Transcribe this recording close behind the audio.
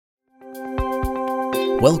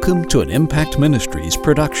Welcome to an Impact Ministries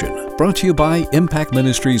production, brought to you by Impact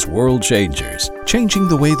Ministries World Changers, changing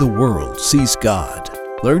the way the world sees God.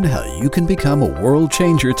 Learn how you can become a world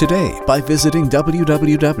changer today by visiting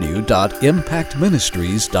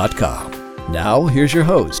www.impactministries.com. Now, here's your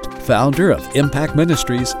host, founder of Impact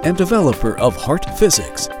Ministries and developer of Heart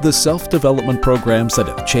Physics, the self-development programs that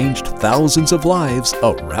have changed thousands of lives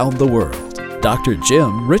around the world, Dr.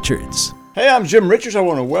 Jim Richards. Hey, I'm Jim Richards. I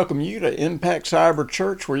want to welcome you to Impact Cyber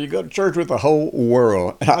Church, where you go to church with the whole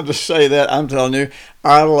world. And I'll just say that, I'm telling you,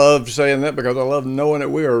 I love saying that because I love knowing that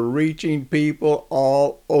we are reaching people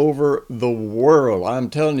all over the world. I'm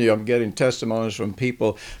telling you, I'm getting testimonies from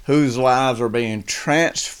people whose lives are being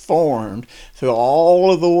transformed through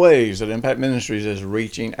all of the ways that Impact Ministries is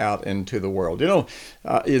reaching out into the world.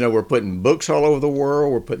 We're putting books all over the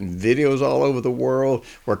world. We're putting videos all over the world.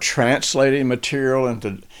 We're translating material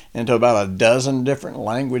into about a dozen different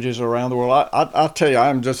languages around the world. I'll tell you,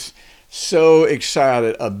 I'm just so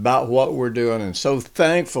excited about what we're doing and so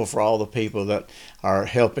thankful for all the people that are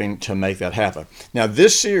helping to make that happen. Now,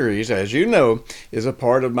 this series, as you know, is a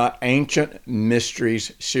part of my Ancient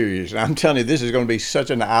Mysteries series. And I'm telling you, this is going to be such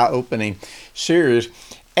an eye-opening series.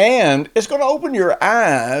 And it's going to open your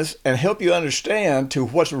eyes and help you understand to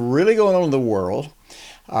what's really going on in the world,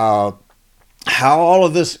 how all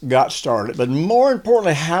of this got started, but more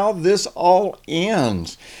importantly, how this all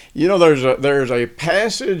ends. You know, there's a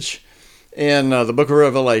passage in the book of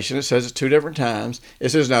Revelation. It says it two different times. It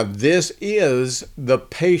says, now this is the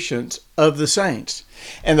patience of the saints.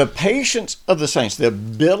 And the patience of the saints, the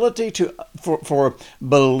ability for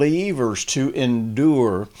believers to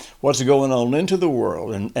endure what's going on into the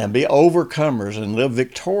world and be overcomers and live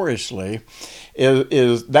victoriously,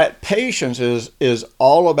 is that patience is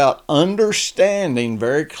all about understanding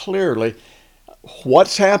very clearly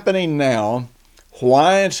what's happening now,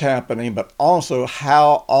 why it's happening, but also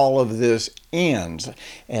how all of this ends,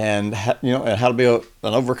 and how to be an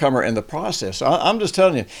overcomer in the process. So I'm just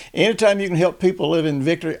telling you, anytime you can help people live in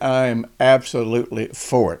victory, I'm absolutely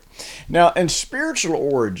for it. Now, in spiritual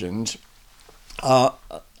origins,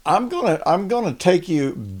 I'm gonna take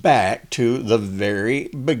you back to the very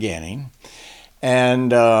beginning.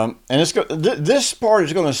 And this part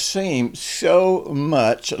is going to seem so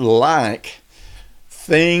much like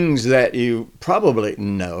things that you probably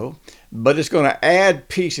know, but it's going to add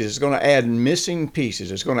pieces. It's going to add missing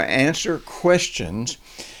pieces. It's going to answer questions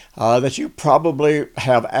that you probably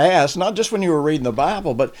have asked, not just when you were reading the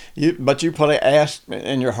Bible, but you probably asked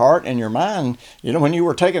in your heart and your mind, when you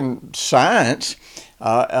were taking science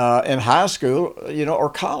in high school, or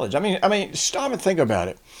college. I mean, stop and think about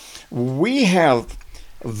it. We have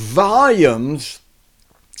volumes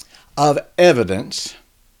of evidence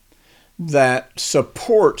that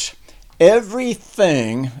supports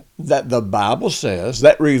everything that the Bible says,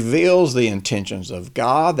 that reveals the intentions of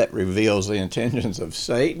God, that reveals the intentions of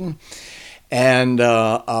Satan. And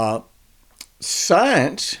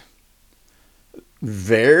science,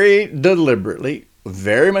 very deliberately,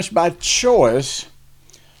 very much by choice,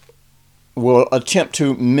 will attempt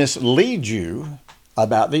to mislead you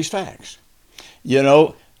about these facts.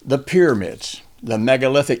 The pyramids, the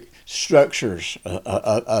megalithic structures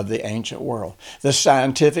of the ancient world, the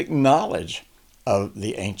scientific knowledge of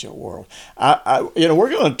the ancient world. We're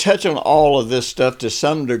going to touch on all of this stuff to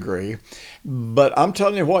some degree, but I'm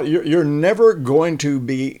telling you what, you're never going to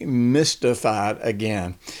be mystified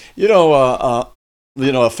again. A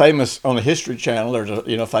famous, on the History Channel, there's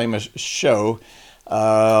a famous show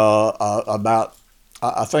about,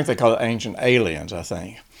 I think they call it Ancient Aliens, I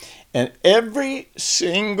think. And every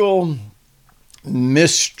single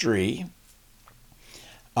mystery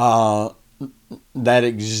that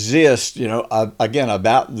exists, again,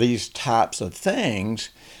 about these types of things,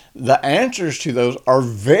 the answers to those are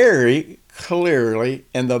very clearly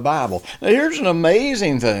in the Bible. Now, here's an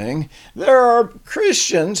amazing thing. There are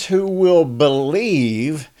Christians who will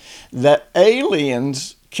believe that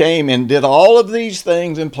aliens came and did all of these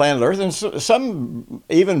things in planet Earth, and some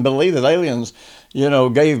even believe that aliens,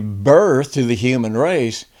 gave birth to the human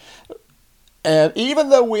race. And even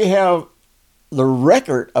though we have the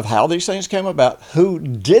record of how these things came about, who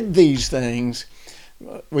did these things,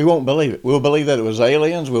 we won't believe it. We'll believe that it was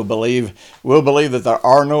aliens. We'll believe that there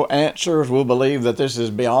are no answers. We'll believe that this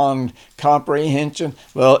is beyond comprehension.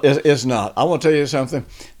 Well, it's not. I want to tell you something.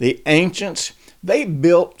 The ancients, they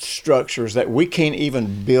built structures that we can't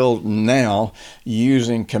even build now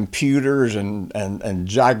using computers and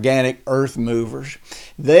gigantic earth movers.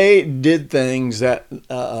 They did things that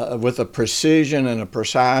with a precision and a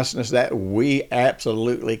preciseness that we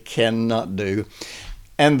absolutely cannot do.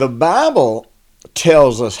 And the Bible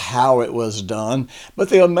tells us how it was done. But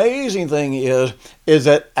the amazing thing is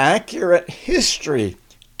that accurate history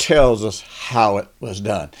tells us how it was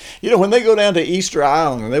done. When they go down to Easter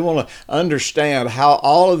Island and they want to understand how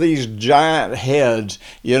all of these giant heads,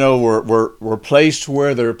 were placed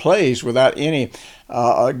where they're placed without any,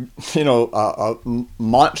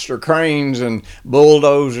 monster cranes and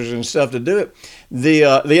bulldozers and stuff to do it,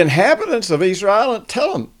 the inhabitants of Easter Island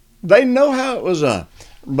tell them they know how it was done.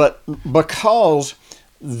 But because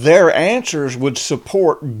their answers would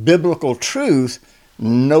support biblical truth,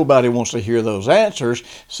 nobody wants to hear those answers.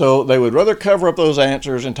 So they would rather cover up those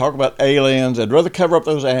answers and talk about aliens. They'd rather cover up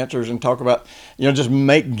those answers and talk about, just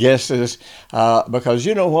make guesses. Because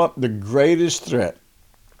you know what? The greatest threat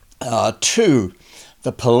to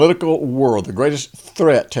the political world, the greatest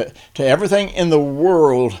threat to everything in the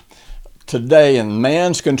world today and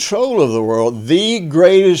man's control of the world, the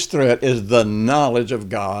greatest threat is the knowledge of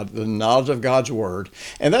God, the knowledge of God's Word.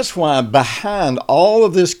 And that's why behind all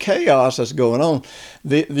of this chaos that's going on,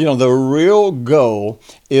 the real goal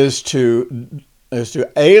is to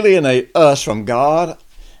alienate us from God,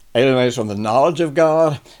 alienate us from the knowledge of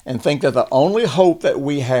God, and think that the only hope that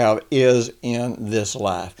we have is in this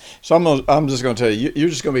life. So I'm just going to tell you, you're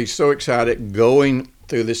just going to be so excited going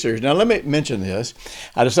through this series. Now, let me mention this.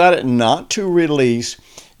 I decided not to release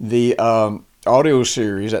the audio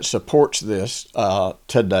series that supports this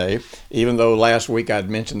today, even though last week I'd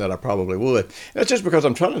mentioned that I probably would. That's just because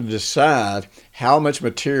I'm trying to decide how much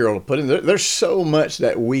material to put in. There's so much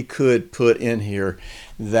that we could put in here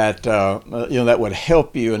that that would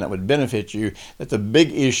help you and that would benefit you. That the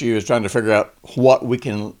big issue is trying to figure out what we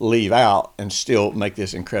can leave out and still make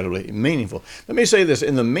this incredibly meaningful. Let me say this.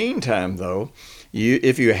 In the meantime, though,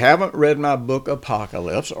 if you haven't read my book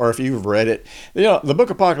Apocalypse, or if you've read it, the book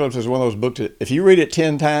Apocalypse is one of those books that if you read it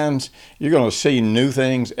 10 times, you're going to see new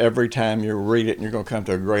things every time you read it, and you're going to come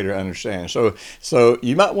to a greater understanding. So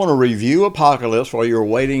you might want to review Apocalypse while you're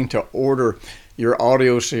waiting to order your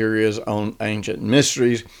audio series on ancient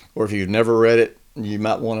mysteries, or if you've never read it, you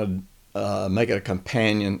might want to make it a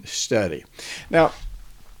companion study. Now,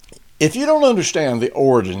 if you don't understand the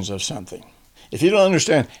origins of something, if you don't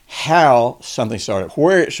understand how something started,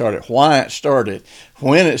 where it started, why it started,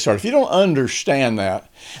 when it started, if you don't understand that,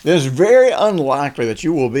 then it's very unlikely that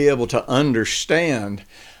you will be able to understand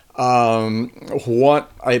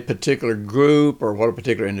what a particular group or what a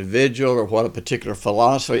particular individual or what a particular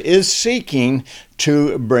philosophy is seeking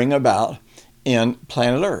to bring about in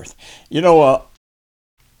planet Earth.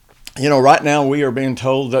 Right now we are being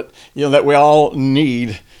told that, that we all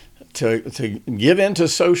need to give into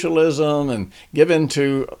socialism and give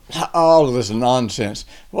into all of this nonsense.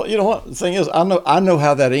 Well, you know what? The thing is, I know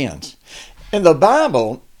how that ends. In the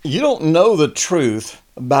Bible, you don't know the truth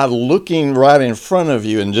by looking right in front of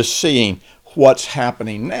you and just seeing what's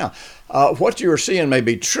happening now. What you're seeing may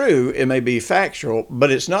be true, it may be factual,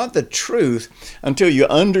 but it's not the truth until you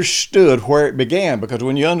understood where it began. Because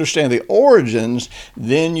when you understand the origins,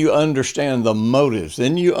 then you understand the motives,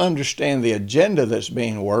 then you understand the agenda that's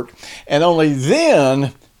being worked, and only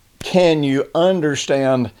then can you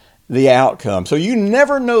understand the outcome. So you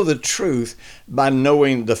never know the truth by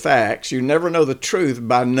knowing the facts. You never know the truth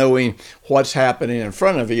by knowing what's happening in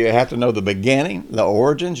front of you. You have to know the beginning, the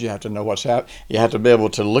origins. You have to know what's happening. You have to be able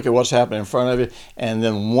to look at what's happening in front of you. And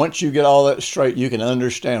then once you get all that straight, you can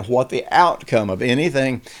understand what the outcome of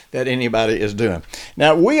anything that anybody is doing.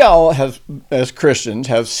 Now, we all have, as Christians,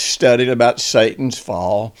 have studied about Satan's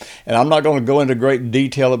fall. And I'm not going to go into great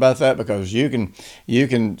detail about that because you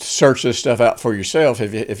can search this stuff out for yourself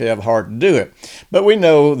if you have a heart to do it. But we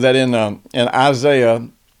know that in Isaiah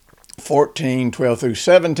 14, 12 through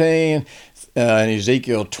 17, and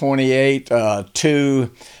Ezekiel 28,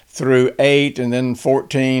 2 through 8, and then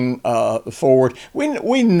 14 forward,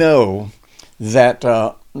 we know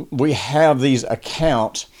that we have these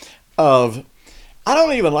accounts of, I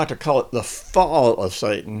don't even like to call it the fall of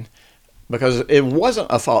Satan, because it wasn't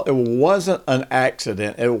a fall. It wasn't an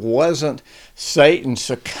accident. It wasn't Satan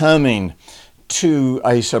succumbing to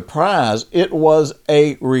a surprise. It was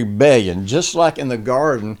a rebellion. Just like in the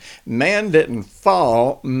garden, man didn't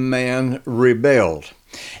fall, man rebelled.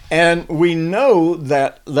 And we know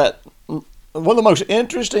that one of the most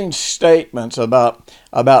interesting statements about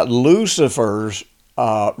Lucifer's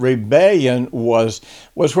rebellion was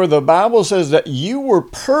where the Bible says that you were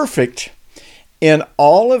perfect in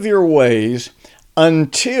all of your ways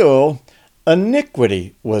until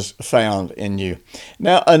iniquity was found in you.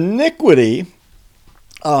 Now, iniquity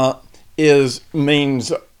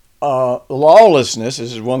means lawlessness.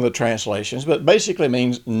 This is one of the translations, but basically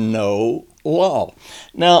means no law.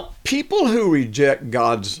 Now, people who reject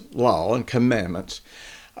God's law and commandments,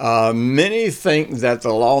 many think that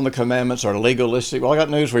the law and the commandments are legalistic. Well, I got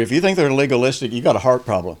news for you. If you think they're legalistic, you got a heart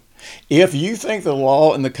problem. If you think the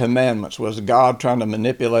law and the commandments was God trying to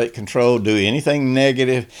manipulate, control, do anything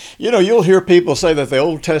negative, you'll hear people say that the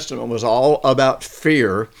Old Testament was all about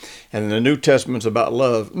fear and the New Testament's about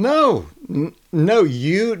love. No,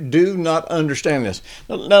 you do not understand this.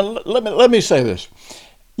 Now let me say this.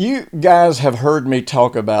 You guys have heard me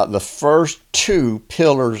talk about the first two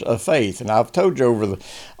pillars of faith, and I've told you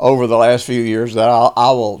over the last few years that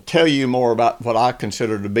I will tell you more about what I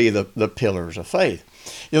consider to be the pillars of faith.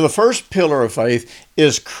 The first pillar of faith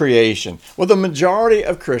is creation. Well, the majority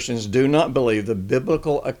of Christians do not believe the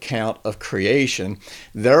biblical account of creation.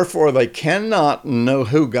 Therefore, they cannot know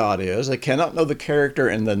who God is. They cannot know the character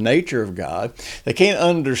and the nature of God. They can't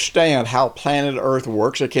understand how planet Earth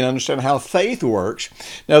works. They can't understand how faith works.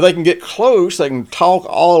 Now, they can get close. They can talk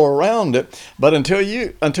all around it. But until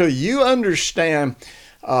you understand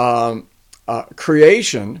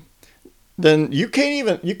creation, then you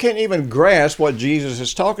can't even grasp what Jesus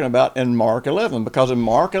is talking about in Mark 11, because in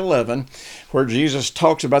Mark 11, where Jesus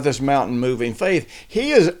talks about this mountain moving faith, he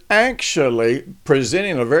is actually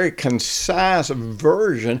presenting a very concise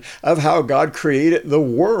version of how God created the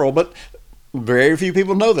world. But very few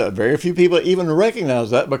people know that. Very few people even recognize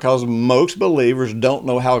that, because most believers don't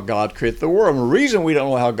know how God created the world. And the reason we don't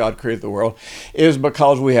know how God created the world is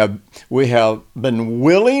because we have been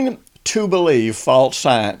willing to believe false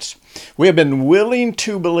science. We have been willing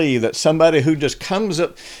to believe that somebody who just comes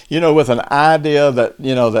up, with an idea that,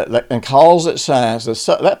 that and calls it science,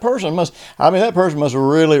 that person must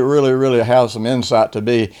really, really, really have some insight to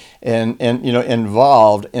be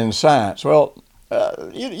involved in science. Well,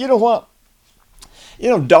 you know what?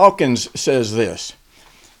 Dawkins says this.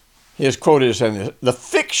 He is quoted as saying this: "The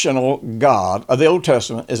fictional God of the Old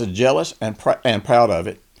Testament is a jealous and proud of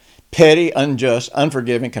it, petty, unjust,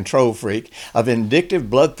 unforgiving control freak, a vindictive,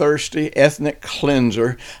 bloodthirsty ethnic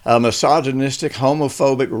cleanser, a misogynistic,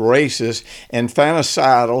 homophobic, racist,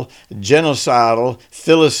 infanticidal, genocidal,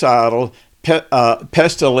 filicidal,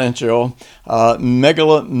 pestilential,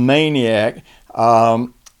 megalomaniac,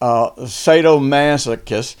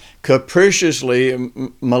 sadomasochist, capriciously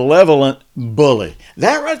malevolent bully."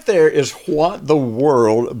 That right there is what the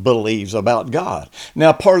world believes about God.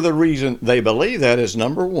 Now, part of the reason they believe that is,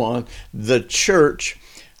 number one, the church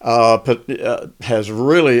has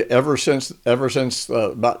really, ever since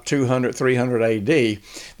about 200, 300 AD,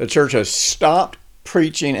 the church has stopped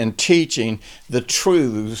preaching and teaching the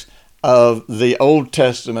truths of the Old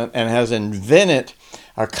Testament and has invented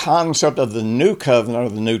a concept of the New Covenant or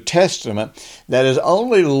the New Testament that is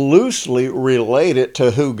only loosely related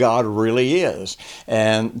to who God really is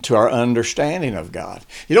and to our understanding of God.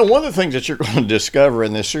 One of the things that you're going to discover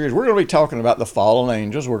in this series, we're going to be talking about the fallen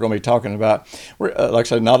angels. We're going to be talking about, like I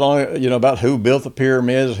said, not only about who built the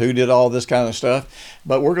pyramids, who did all this kind of stuff,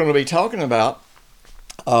 but we're going to be talking about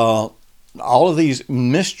all of these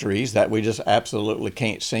mysteries that we just absolutely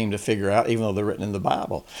can't seem to figure out, even though they're written in the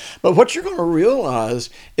Bible. But what you're going to realize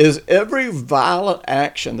is every violent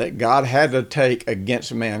action that God had to take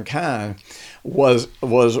against mankind was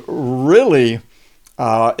really,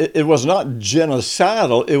 it was not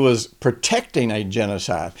genocidal, it was protecting a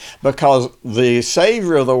genocide, because the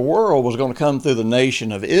Savior of the world was going to come through the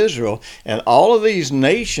nation of Israel, and all of these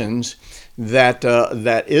nations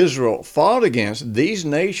that Israel fought against, these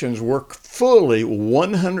nations were fully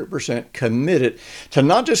 100% committed to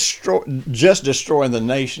not just destroying the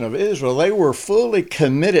nation of Israel. They were fully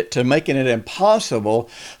committed to making it impossible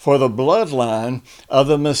for the bloodline of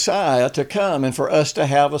the Messiah to come and for us to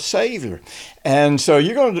have a Savior. And so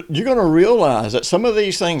you're going to realize that some of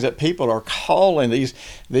these things that people are calling these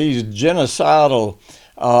genocidal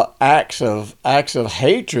acts of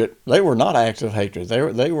hatred, they were not acts of hatred.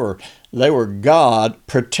 They were God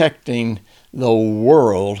protecting the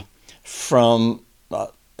world from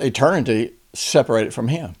eternity separated from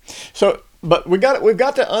Him. So, but we've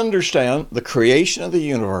got to understand the creation of the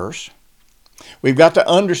universe. We've got to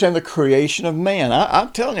understand the creation of man.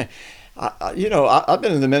 I'm telling you, I've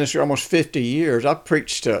been in the ministry almost 50 years. I've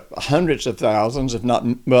preached to hundreds of thousands, if not,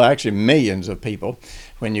 well, actually millions of people,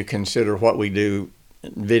 when you consider what we do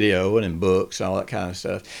in video and in books and all that kind of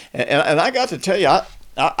stuff. And I got to tell you,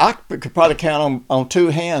 I could probably count on two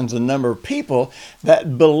hands the number of people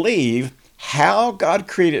that believe how God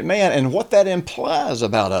created man and what that implies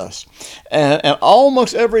about us. And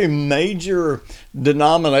almost every major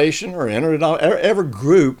denomination or every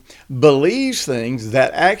group believes things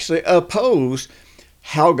that actually oppose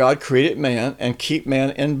how God created man and keep man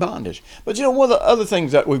in bondage. But one of the other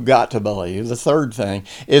things that we've got to believe, the third thing,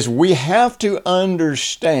 is we have to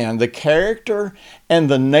understand the character and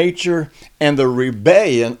the nature and the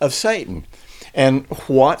rebellion of Satan and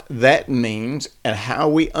what that means and how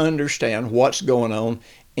we understand what's going on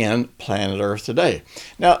in planet Earth today.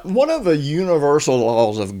 Now, one of the universal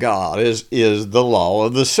laws of God is the law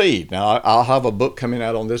of the seed. Now, I'll have a book coming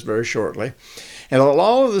out on this very shortly. And the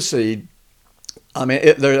law of the seed,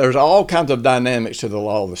 there's all kinds of dynamics to the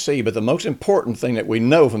law of the seed, but the most important thing that we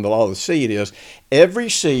know from the law of the seed is every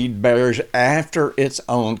seed bears after its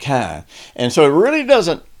own kind. And so it really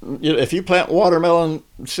doesn't, if you plant watermelon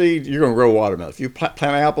seed, you're going to grow watermelon. If you plant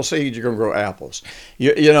apple seed, you're going to grow apples.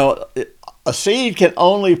 A seed can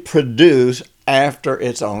only produce after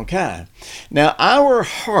its own kind. Now, our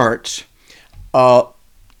hearts are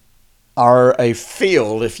a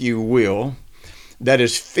field, if you will, that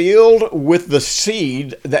is filled with the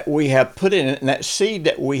seed that we have put in it. And that seed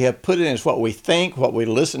that we have put in is what we think, what we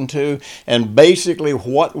listen to, and basically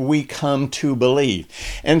what we come to believe.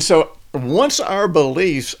 And so once our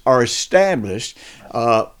beliefs are established,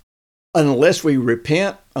 unless we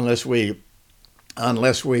repent, unless we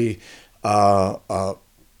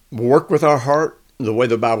work with our heart the way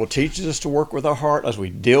the Bible teaches us to work with our heart as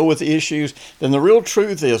we deal with issues, then the real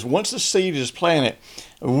truth is once the seed is planted,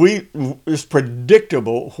 it's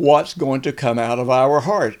predictable what's going to come out of our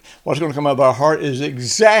heart. What's going to come out of our heart is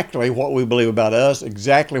exactly what we believe about us,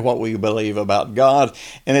 exactly what we believe about God.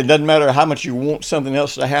 And it doesn't matter how much you want something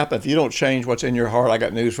else to happen. If you don't change what's in your heart, I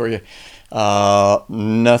got news for you.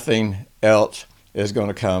 Nothing else is going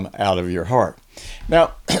to come out of your heart.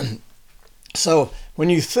 Now, so when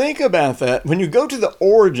you think about that, when you go to the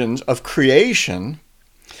origins of creation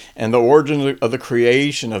and the origins of the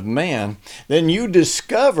creation of man, then you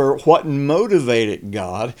discover what motivated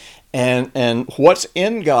God and what's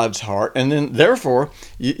in God's heart, and then therefore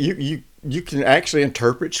you can actually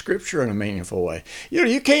interpret Scripture in a meaningful way.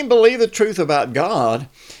 You can't believe the truth about God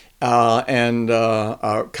and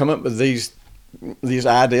come up with these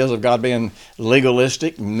ideas of God being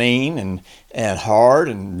legalistic, mean, and hard,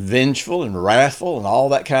 and vengeful, and wrathful, and all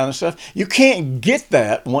that kind of stuff. You can't get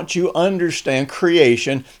that once you understand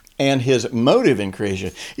creation and His motive in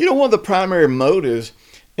creation. One of the primary motives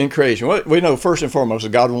in creation, we know first and foremost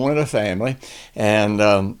that God wanted a family,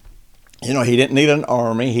 and He didn't need an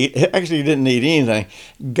army. He didn't need anything.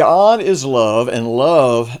 God is love, and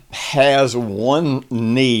love has one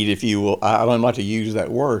need, if you will. I don't like to use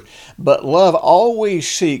that word, but love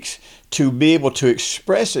always seeks to be able to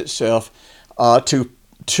express itself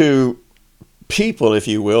to people, if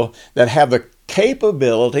you will, that have the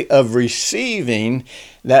capability of receiving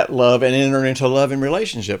that love and entering into a loving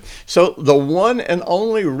relationship. So the one and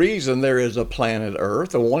only reason there is a planet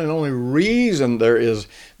Earth, the one and only reason there is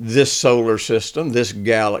this solar system, this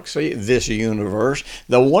galaxy, this universe,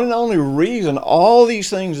 the one and only reason all these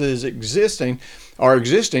things are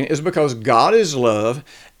existing is because God is love,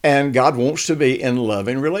 and God wants to be in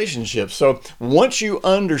loving relationships. So once you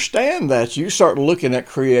understand that, you start looking at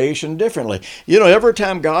creation differently. Every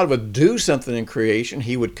time God would do something in creation,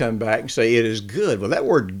 He would come back and say, it is good. Well, that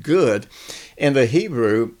word good in the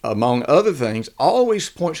Hebrew, among other things, always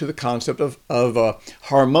points to the concept of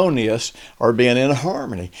harmonious, or being in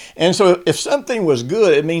harmony. And so if something was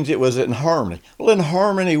good, it means it was in harmony. Well, in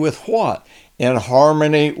harmony with what? In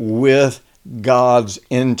harmony with God's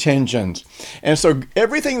intentions. And so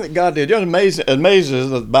everything that God did, amazes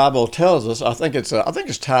that the Bible tells us. I think it's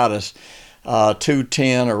Titus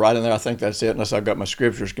 2:10 or right in there. I think that's it, unless I've got my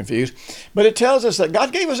scriptures confused. But it tells us that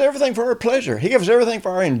God gave us everything for our pleasure. He gave us everything for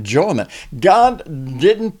our enjoyment. God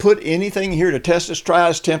didn't put anything here to test us, try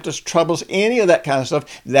us, tempt us, trouble us, any of that kind of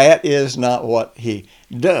stuff. That is not what He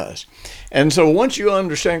does. And so once you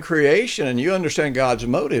understand creation and you understand God's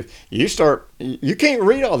motive, you can't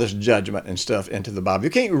read all this judgment and stuff into the Bible. You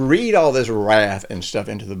can't read all this wrath and stuff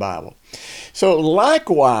into the Bible. So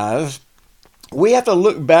likewise, we have to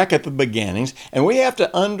look back at the beginnings, and we have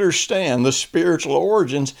to understand the spiritual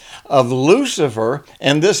origins of Lucifer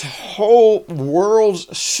and this whole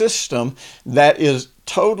world's system that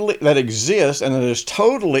exists and that is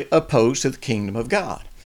totally opposed to the kingdom of God.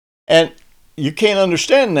 And you can't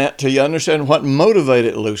understand that till you understand what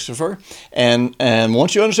motivated Lucifer. And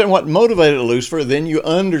once you understand what motivated Lucifer, then you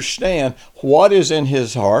understand what is in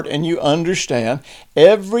his heart, and you understand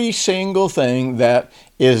every single thing that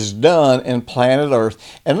is done in planet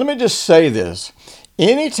Earth. And let me just say this.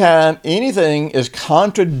 Anytime anything is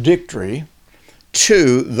contradictory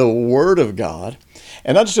to the Word of God,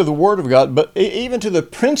 and not just to the Word of God, but even to the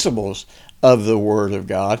principles of the Word of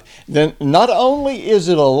God, then not only is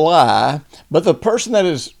it a lie, but the person that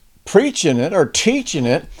is preaching it or teaching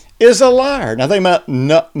it is a liar. Now, they might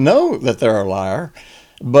not know that they're a liar,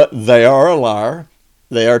 but they are a liar.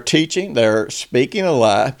 They are teaching, they're speaking a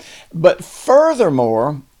lie. But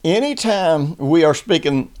furthermore, anytime we are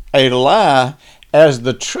speaking a lie as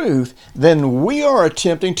the truth, then we are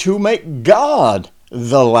attempting to make God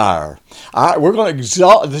the liar. We're going to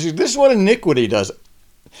exalt. This is what iniquity does.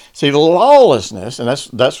 See, lawlessness, and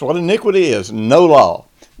that's what iniquity is, no law.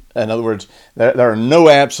 In other words, there are no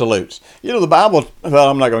absolutes. You know, the Bible, well,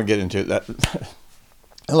 I'm not going to get into that.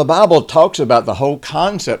 The Bible talks about the whole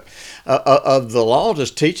concept of the law,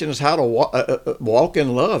 just teaching us how to walk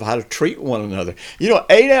in love, how to treat one another. You know,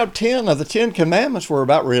 8 out of 10 of the 10 commandments were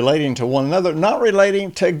about relating to one another, not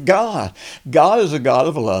relating to God. God is a God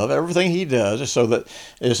of love. Everything He does is so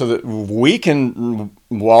that we can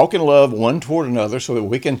walk in love one toward another, so that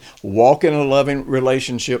we can walk in a loving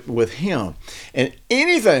relationship with Him. And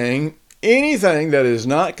anything that is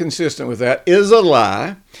not consistent with that is a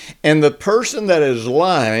lie, and the person that is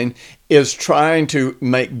lying is trying to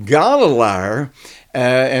make God a liar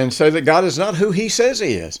and say that God is not who He says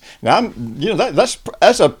He is. Now,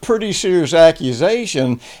 that's a pretty serious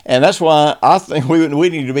accusation, and that's why I think we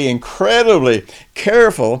need to be incredibly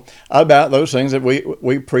careful about those things that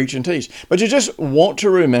we preach and teach. But you just want to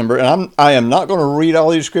remember, and I am not going to read all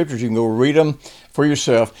these scriptures. You can go read them for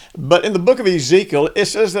yourself. But in the book of Ezekiel, it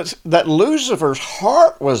says that Lucifer's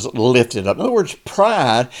heart was lifted up. In other words,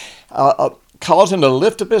 pride caused him to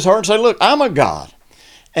lift up his heart and say, look, I'm a God.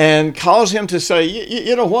 And cause him to say,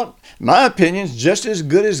 you know what? My opinion's just as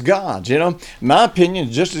good as God's. You know, my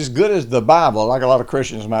opinion's just as good as the Bible. Like a lot of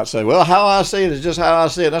Christians might say, well, how I see it is just how I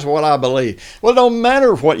see it. That's what I believe. Well, it don't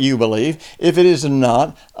matter what you believe if it is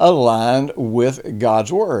not aligned with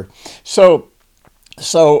God's Word. So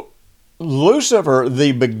Lucifer,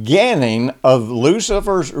 the beginning of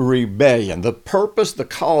Lucifer's rebellion, the purpose, the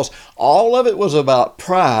cause, all of it was about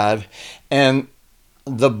pride and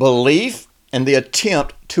the belief and the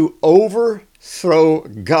attempt to overthrow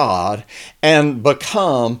God and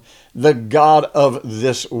become the God of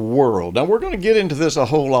this world. Now, we're going to get into this a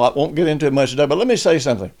whole lot. Won't get into it much today, but let me say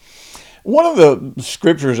something. One of the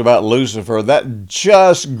scriptures about Lucifer that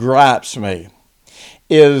just gripes me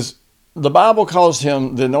is the Bible calls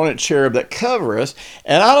him the anointed cherub that covereth.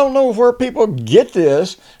 And I don't know where people get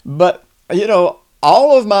this, but, you know,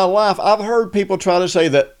 all of my life I've heard people try to say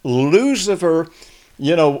that Lucifer,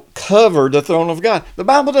 covered the throne of God. The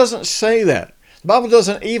Bible doesn't say that. The Bible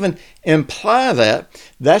doesn't even imply that.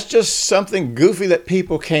 That's just something goofy that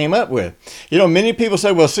people came up with. You know, many people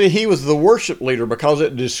say, well, see, he was the worship leader because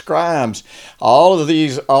it describes all of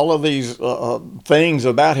these things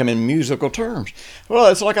about him in musical terms. Well,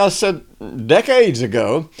 it's like I said decades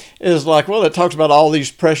ago, is like, well, it talks about all these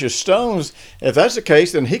precious stones. If that's the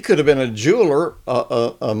case, then he could have been a jeweler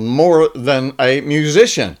more than a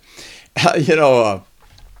musician.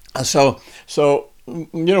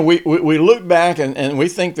 We look back and we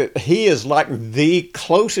think that he is like the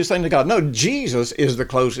closest thing to God. No, Jesus is the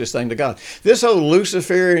closest thing to God. This whole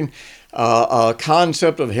Luciferian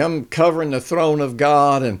concept of him covering the throne of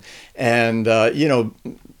God and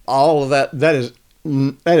all of that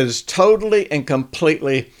is totally and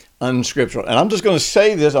completely unscriptural. And I'm just going to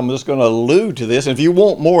say this. I'm just going to allude to this. And if you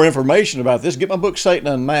want more information about this, get my book Satan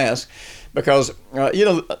Unmasked, because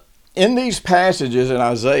in these passages in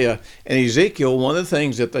Isaiah and Ezekiel, one of the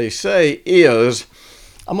things that they say is,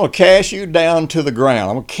 I'm going to cast you down to the ground.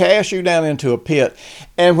 I'm going to cast you down into a pit.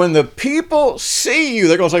 And when the people see you,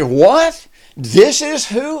 they're going to say, what? This is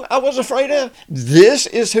who I was afraid of? This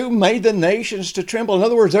is who made the nations to tremble. In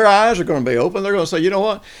other words, their eyes are going to be open. They're going to say, you know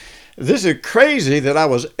what? This is crazy that I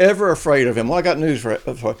was ever afraid of him. Well, I got news for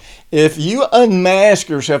you. If you unmask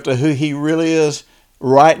yourself to who he really is,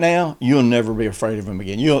 right now, you'll never be afraid of him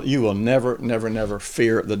again. You will never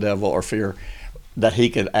fear the devil or fear that he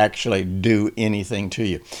could actually do anything to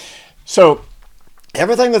you. So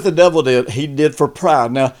everything that the devil did, he did for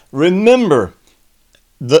pride. Now remember,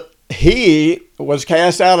 he was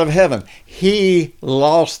cast out of heaven. He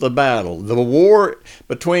lost the battle. The war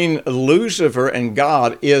between Lucifer and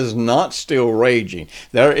God is not still raging.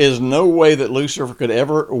 There is no way that Lucifer could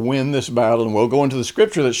ever win this battle, and we'll go into the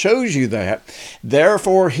scripture that shows you that.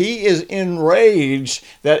 Therefore, he is enraged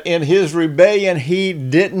that in his rebellion he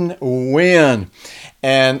didn't win.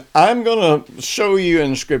 And I'm going to show you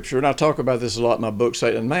in scripture, and I talk about this a lot in my book,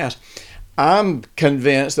 Satan Unmasked. I'm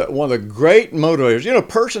convinced that one of the great motivators, a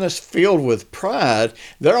person that's filled with pride,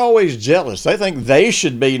 they're always jealous. They think they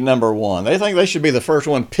should be number one. They think they should be the first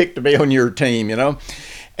one picked to be on your team,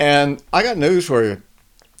 And I got news for you.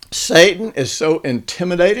 Satan is so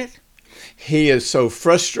intimidated, he is so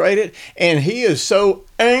frustrated, and he is so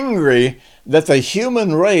angry that the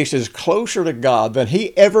human race is closer to God than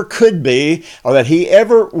he ever could be or that he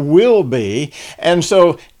ever will be. And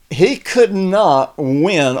so he could not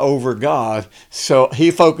win over God. So he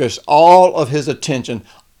focused all of his attention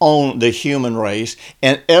on the human race,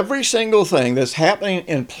 and every single thing that's happening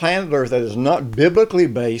in planet Earth that is not biblically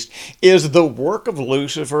based is the work of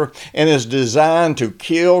Lucifer and is designed to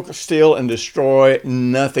kill, steal, and destroy,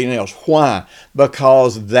 nothing else. Why?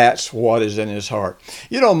 Because that's what is in his heart.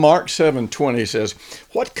 You know, Mark 7:20 says,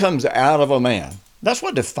 what comes out of a man, that's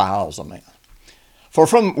what defiles a man. For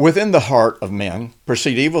from within the heart of men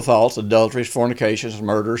proceed evil thoughts, adulteries, fornications,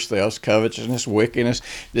 murders, thefts, covetousness, wickedness,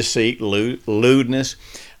 deceit, lewdness,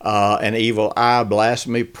 an evil eye,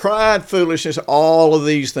 blasphemy, pride, foolishness. All of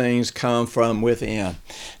these things come from within.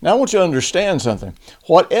 Now I want you to understand something.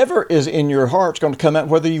 Whatever is in your heart is going to come out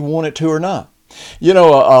whether you want it to or not. You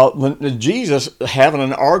know, when Jesus having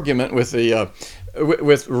an argument with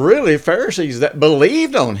with really Pharisees that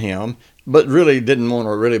believed on him, but really didn't want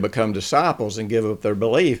to really become disciples and give up their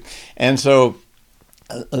belief. And so,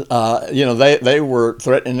 they were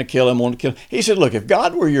threatening to kill him, wanted to kill him. He said, look, if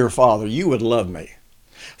God were your father, you would love me.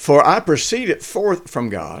 For I proceeded forth from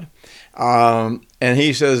God. And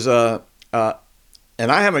he says, and I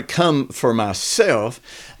haven't come for myself,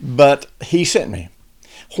 but he sent me.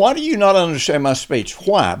 Why do you not understand my speech?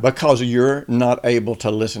 Why? Because you're not able to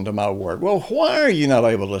listen to my word. Well, why are you not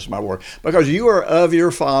able to listen to my word? Because you are of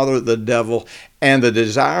your father, the devil, and the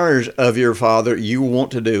desires of your father you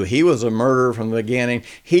want to do. He was a murderer from the beginning.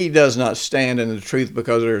 He does not stand in the truth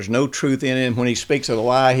because there is no truth in him. When he speaks a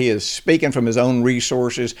lie, he is speaking from his own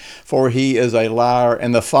resources, for he is a liar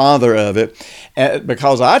and the father of it. And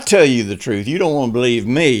because I tell you the truth, you don't want to believe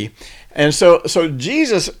me. And so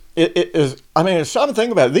Jesus stop and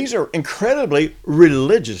think about it. These are incredibly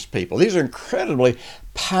religious people. These are incredibly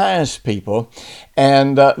pious people.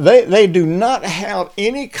 And they do not have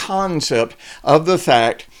any concept of the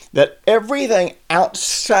fact that everything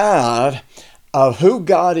outside of who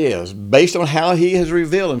God is, based on how he has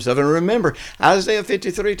revealed himself. And remember, Isaiah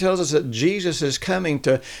 53 tells us that Jesus is coming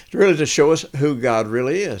to show us who God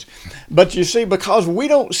really is. But you see, because we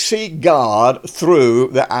don't see God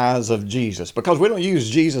through the eyes of Jesus, because we don't use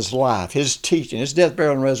Jesus' life, his teaching, his death,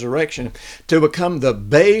 burial, and resurrection to become the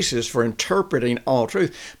basis for interpreting all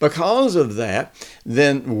truth, because of that,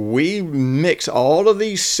 then we mix all of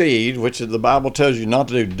these seeds, which the Bible tells you not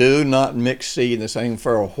to do. Do not mix seed in the same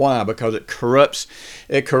furrow. Why? Because it corrupts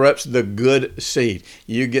the good seed.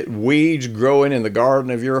 You get weeds growing in the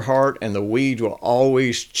garden of your heart, and the weeds will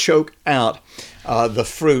always choke out the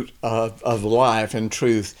fruit of life and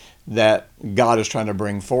truth that God is trying to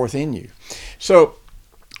bring forth in you. So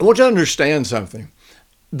I want you to understand something.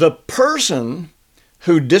 The person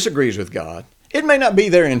who disagrees with God, it may not be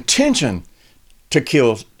their intention to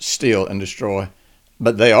kill, steal, and destroy,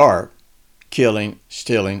 but they are killing,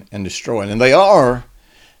 stealing, and destroying. And they are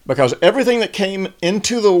because everything that came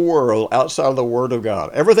into the world outside of the Word of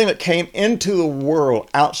God, everything that came into the world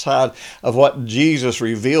outside of what Jesus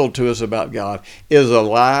revealed to us about God is a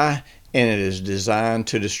lie, and it is designed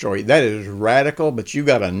to destroy you. That is radical, but you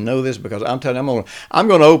got to know this, because I'm telling you, I'm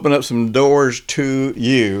going to open up some doors to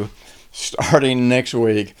you starting next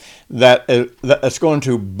week that's going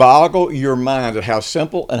to boggle your mind at how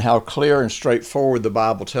simple and how clear and straightforward the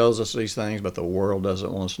Bible tells us these things, but the world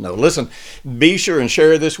doesn't want us to know. Listen, be sure and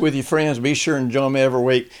share this with your friends. Be sure and join me every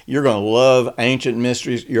week. You're going to love ancient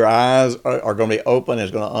mysteries. Your eyes are going to be open.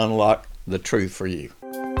 It's going to unlock the truth for you.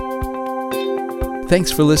 Thanks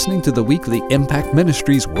for listening to the weekly Impact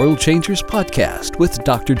Ministries World Changers podcast with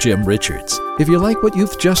Dr. Jim Richards. If you like what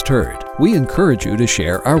you've just heard, we encourage you to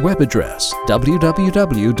share our web address,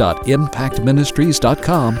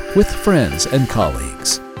 www.impactministries.com, with friends and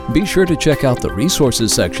colleagues. Be sure to check out the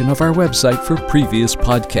resources section of our website for previous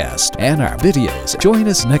podcasts and our videos. Join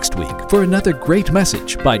us next week for another great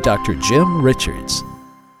message by Dr. Jim Richards.